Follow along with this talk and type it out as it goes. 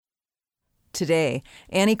Today,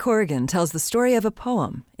 Annie Corrigan tells the story of a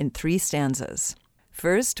poem in 3 stanzas.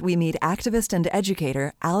 First, we meet activist and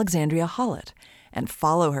educator Alexandria Hollett and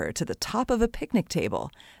follow her to the top of a picnic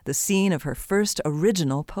table, the scene of her first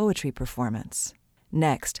original poetry performance.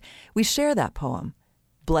 Next, we share that poem,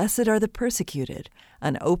 Blessed Are the Persecuted,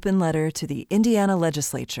 an open letter to the Indiana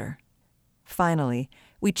legislature. Finally,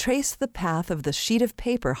 we trace the path of the sheet of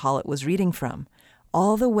paper Hollett was reading from,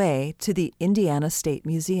 all the way to the Indiana State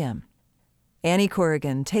Museum. Annie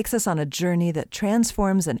Corrigan takes us on a journey that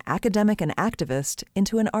transforms an academic and activist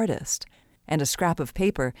into an artist, and a scrap of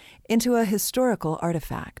paper into a historical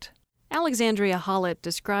artifact. Alexandria Hollett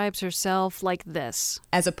describes herself like this.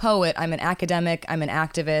 As a poet, I'm an academic, I'm an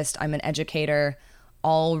activist, I'm an educator,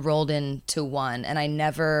 all rolled into one, and I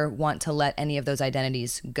never want to let any of those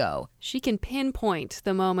identities go. She can pinpoint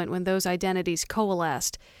the moment when those identities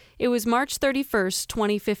coalesced. It was March 31st,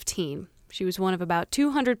 2015. She was one of about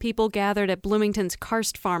 200 people gathered at Bloomington's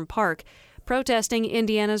Karst Farm Park, protesting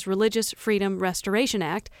Indiana's Religious Freedom Restoration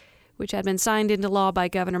Act, which had been signed into law by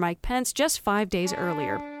Governor Mike Pence just 5 days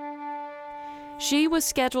earlier. She was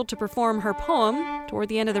scheduled to perform her poem toward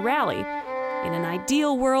the end of the rally. In an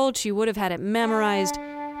ideal world, she would have had it memorized,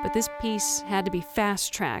 but this piece had to be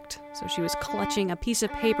fast-tracked, so she was clutching a piece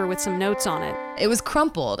of paper with some notes on it. It was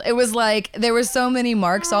crumpled. It was like there were so many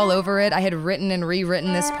marks all over it. I had written and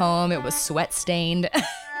rewritten this poem. It was sweat-stained.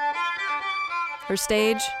 Her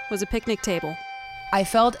stage was a picnic table. I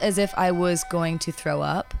felt as if I was going to throw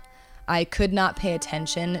up. I could not pay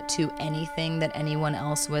attention to anything that anyone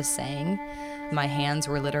else was saying. My hands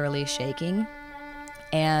were literally shaking,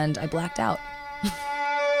 and I blacked out.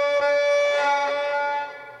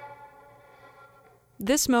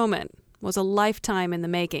 This moment was a lifetime in the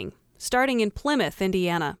making, starting in Plymouth,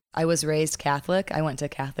 Indiana. I was raised Catholic. I went to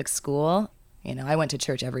Catholic school. I went to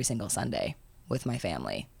church every single Sunday with my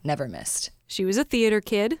family. Never missed. She was a theater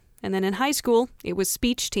kid, and then in high school, it was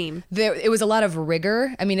speech team. It was a lot of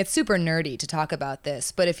rigor. I mean, it's super nerdy to talk about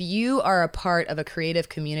this, but if you are a part of a creative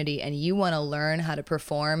community and you want to learn how to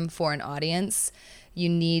perform for an audience, you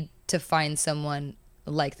need to find someone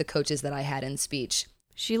like the coaches that I had in speech.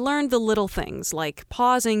 She learned the little things, like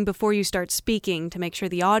pausing before you start speaking to make sure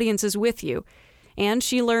the audience is with you. And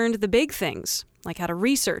she learned the big things, like how to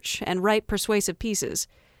research and write persuasive pieces.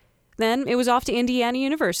 Then it was off to Indiana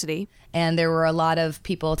University. And there were a lot of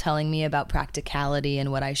people telling me about practicality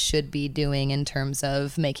and what I should be doing in terms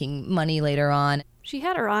of making money later on. She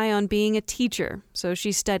had her eye on being a teacher, so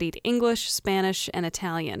she studied English, Spanish, and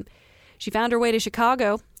Italian. She found her way to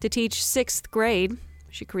Chicago to teach 6th grade.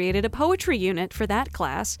 She created a poetry unit for that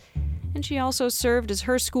class, and she also served as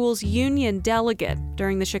her school's union delegate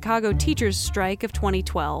during the Chicago teachers' strike of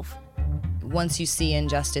 2012. Once you see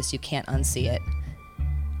injustice, you can't unsee it.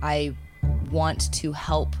 I want to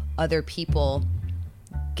help other people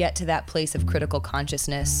get to that place of critical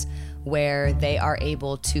consciousness where they are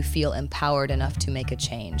able to feel empowered enough to make a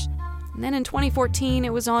change. And then in 2014,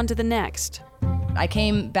 it was on to the next. I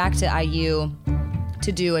came back to IU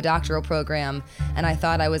to do a doctoral program, and I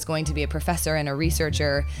thought I was going to be a professor and a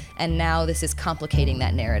researcher, and now this is complicating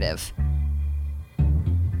that narrative.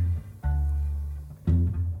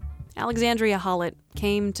 Alexandria Hollett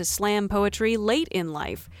came to slam poetry late in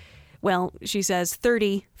life. Well, she says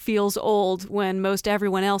 30 feels old when most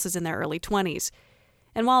everyone else is in their early 20s.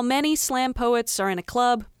 And while many slam poets are in a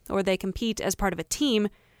club or they compete as part of a team,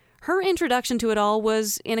 her introduction to it all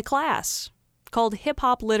was in a class called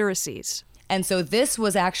Hip-Hop Literacies. And so this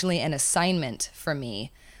was actually an assignment for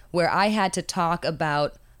me where I had to talk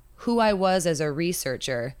about who I was as a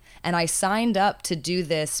researcher. And I signed up to do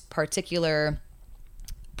this particular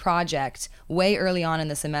project way early on in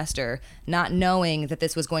the semester, not knowing that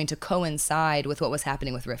this was going to coincide with what was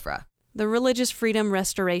happening with RFRA. The Religious Freedom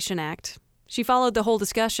Restoration Act. She followed the whole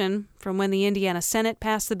discussion from when the Indiana Senate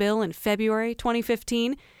passed the bill in February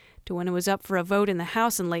 2015 to when it was up for a vote in the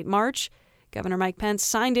House in late March. Governor Mike Pence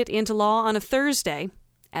signed it into law on a Thursday.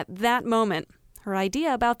 At that moment, her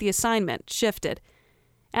idea about the assignment shifted.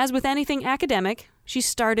 As with anything academic, she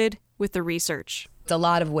started with the research. It's a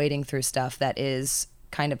lot of wading through stuff that is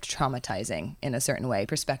kind of traumatizing in a certain way,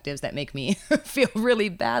 perspectives that make me feel really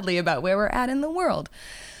badly about where we're at in the world.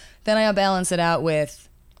 Then I'll balance it out with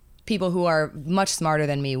people who are much smarter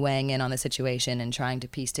than me weighing in on the situation and trying to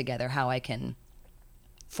piece together how I can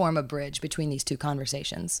form a bridge between these two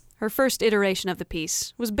conversations. Her first iteration of the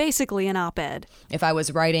piece was basically an op-ed. If I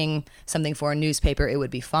was writing something for a newspaper, it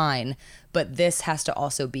would be fine, but this has to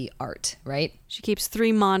also be art, right? She keeps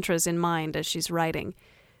 3 mantras in mind as she's writing.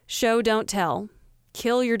 Show, don't tell.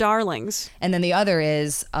 kill your darlings. And then the other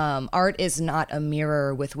is, art is not a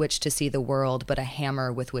mirror with which to see the world, but a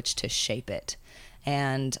hammer with which to shape it.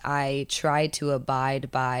 And I tried to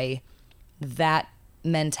abide by that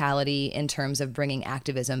mentality in terms of bringing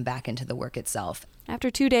activism back into the work itself. After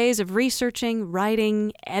 2 days of researching,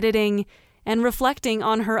 writing, editing, and reflecting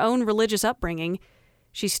on her own religious upbringing,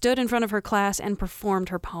 she stood in front of her class and performed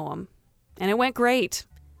her poem. And it went great.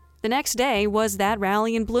 The next day was that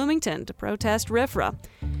rally in Bloomington to protest RFRA.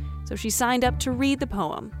 So she signed up to read the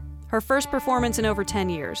poem. Her first performance in over 10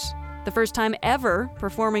 years. The first time ever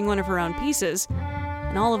performing one of her own pieces.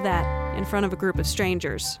 And all of that in front of a group of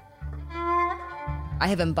strangers. I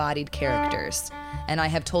have embodied characters, and I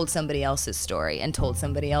have told somebody else's story and told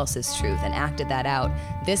somebody else's truth and acted that out.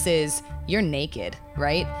 You're naked,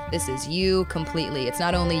 right? This is you completely. It's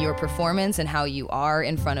not only your performance and how you are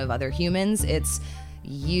in front of other humans, it's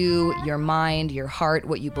you, your mind, your heart,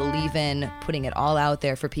 what you believe in, putting it all out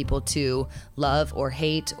there for people to love or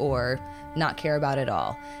hate or not care about at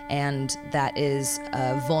all. And that is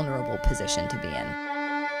a vulnerable position to be in.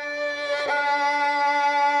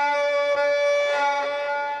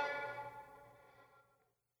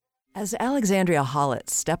 As Alexandria Hollett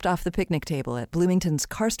stepped off the picnic table at Bloomington's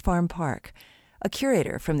Karst Farm Park, a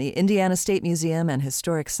curator from the Indiana State Museum and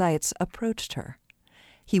Historic Sites approached her.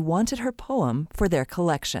 He wanted her poem for their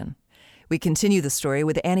collection. We continue the story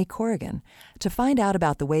with Annie Corrigan to find out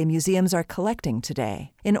about the way museums are collecting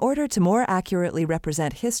today in order to more accurately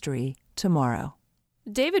represent history tomorrow.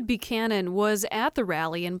 David Buchanan was at the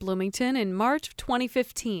rally in Bloomington in March of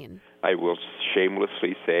 2015. I will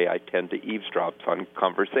shamelessly say I tend to eavesdrop on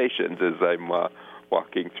conversations as I'm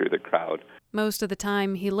walking through the crowd. Most of the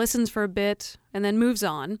time, he listens for a bit and then moves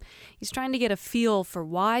on. He's trying to get a feel for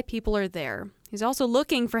why people are there. He's also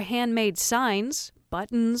looking for handmade signs,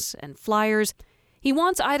 buttons, and flyers. He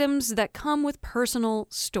wants items that come with personal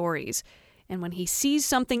stories. And when he sees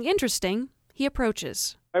something interesting, he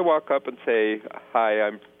approaches. I walk up and say, "Hi,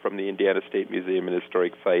 I'm from the Indiana State Museum and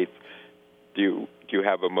Historic Sites. Do you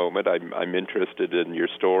have a moment? I'm interested in your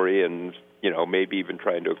story and, maybe even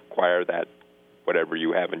trying to acquire that, whatever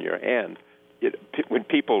you have in your hand."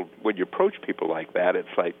 When you approach people like that,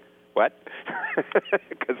 it's like, what?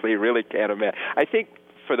 Because they really can't imagine. I think,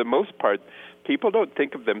 for the most part, people don't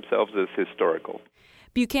think of themselves as historical.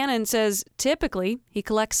 Buchanan says typically he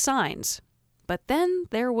collects signs. But then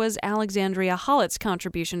there was Alexandria Hollett's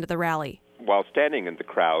contribution to the rally. While standing in the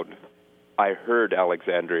crowd, I heard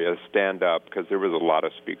Alexandria stand up, because there was a lot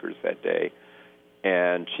of speakers that day,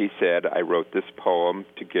 and she said, "I wrote this poem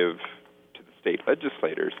to give to the state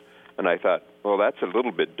legislators." And I thought, well, that's a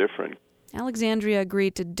little bit different. Alexandria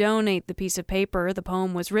agreed to donate the piece of paper the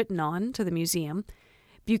poem was written on to the museum.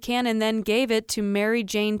 Buchanan then gave it to Mary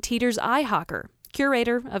Jane Teeters-Eyhocker,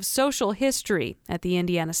 curator of social history at the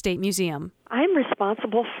Indiana State Museum. I'm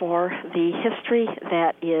responsible for the history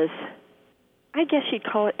that is, I guess you'd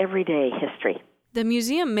call it everyday history. The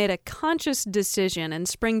museum made a conscious decision in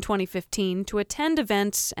spring 2015 to attend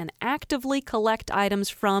events and actively collect items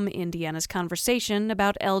from Indiana's conversation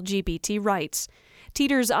about LGBT rights.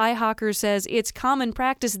 Teeters-Eyhocker says it's common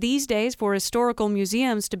practice these days for historical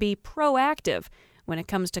museums to be proactive when it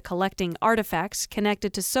comes to collecting artifacts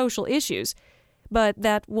connected to social issues. But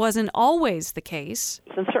that wasn't always the case.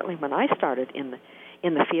 And certainly when I started in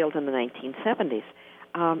the field in the 1970s,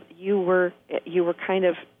 you were kind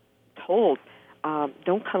of told,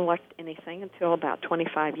 don't collect anything until about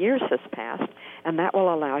 25 years has passed, and that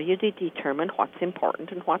will allow you to determine what's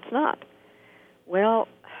important and what's not. Well,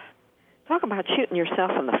 talk about shooting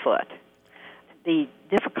yourself in the foot. The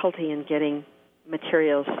difficulty in getting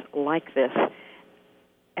materials like this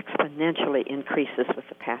exponentially increases with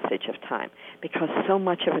the passage of time because so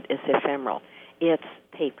much of it is ephemeral. It's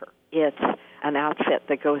paper. It's an outfit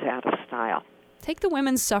that goes out of style. Take the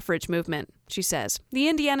women's suffrage movement, she says. The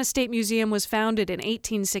Indiana State Museum was founded in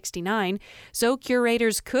 1869, so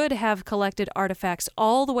curators could have collected artifacts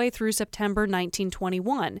all the way through September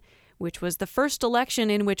 1921, which was the first election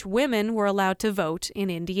in which women were allowed to vote in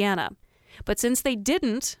Indiana. But since they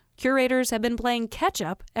didn't, curators have been playing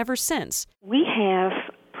catch-up ever since. We have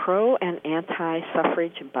pro- and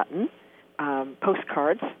anti-suffrage button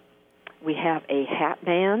postcards. We have a hat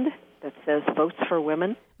band that says Votes for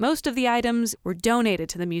Women. Most of the items were donated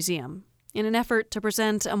to the museum. In an effort to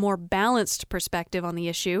present a more balanced perspective on the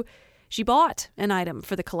issue, she bought an item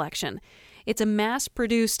for the collection. It's a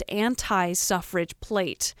mass-produced anti-suffrage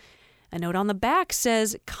plate. A note on the back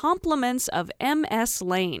says, "Compliments of M.S.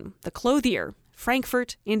 Lane, the clothier,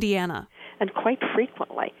 Frankfort, Indiana." And quite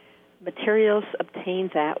frequently, materials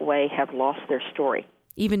obtained that way have lost their story.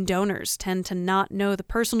 Even donors tend to not know the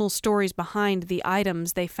personal stories behind the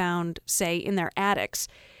items they found, say, in their attics.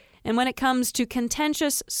 And when it comes to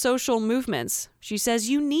contentious social movements, she says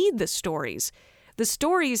you need the stories. The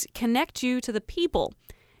stories connect you to the people,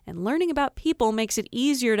 and learning about people makes it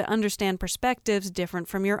easier to understand perspectives different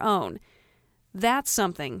from your own. That's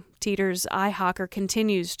something Teeter's eye hawker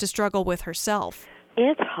continues to struggle with herself.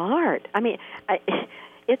 It's hard. I mean,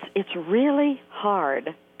 it's really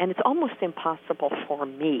hard, and it's almost impossible for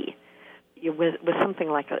me with something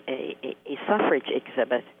like a suffrage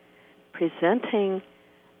exhibit, presenting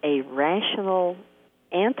a rational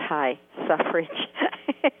anti-suffrage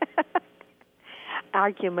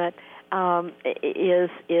argument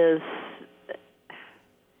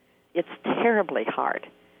it's terribly hard.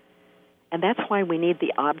 And that's why we need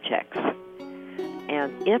the objects.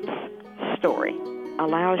 And its story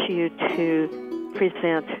allows you to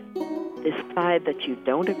present this side that you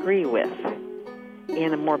don't agree with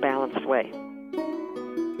in a more balanced way.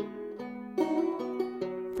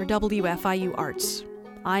 For WFIU Arts,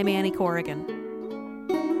 I'm Annie Corrigan.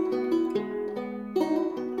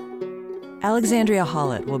 Alexandria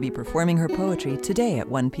Hollett will be performing her poetry today at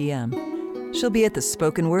 1 p.m. She'll be at the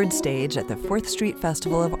Spoken Word stage at the 4th Street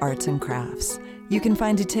Festival of Arts and Crafts. You can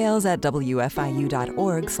find details at wfiu.org/arts.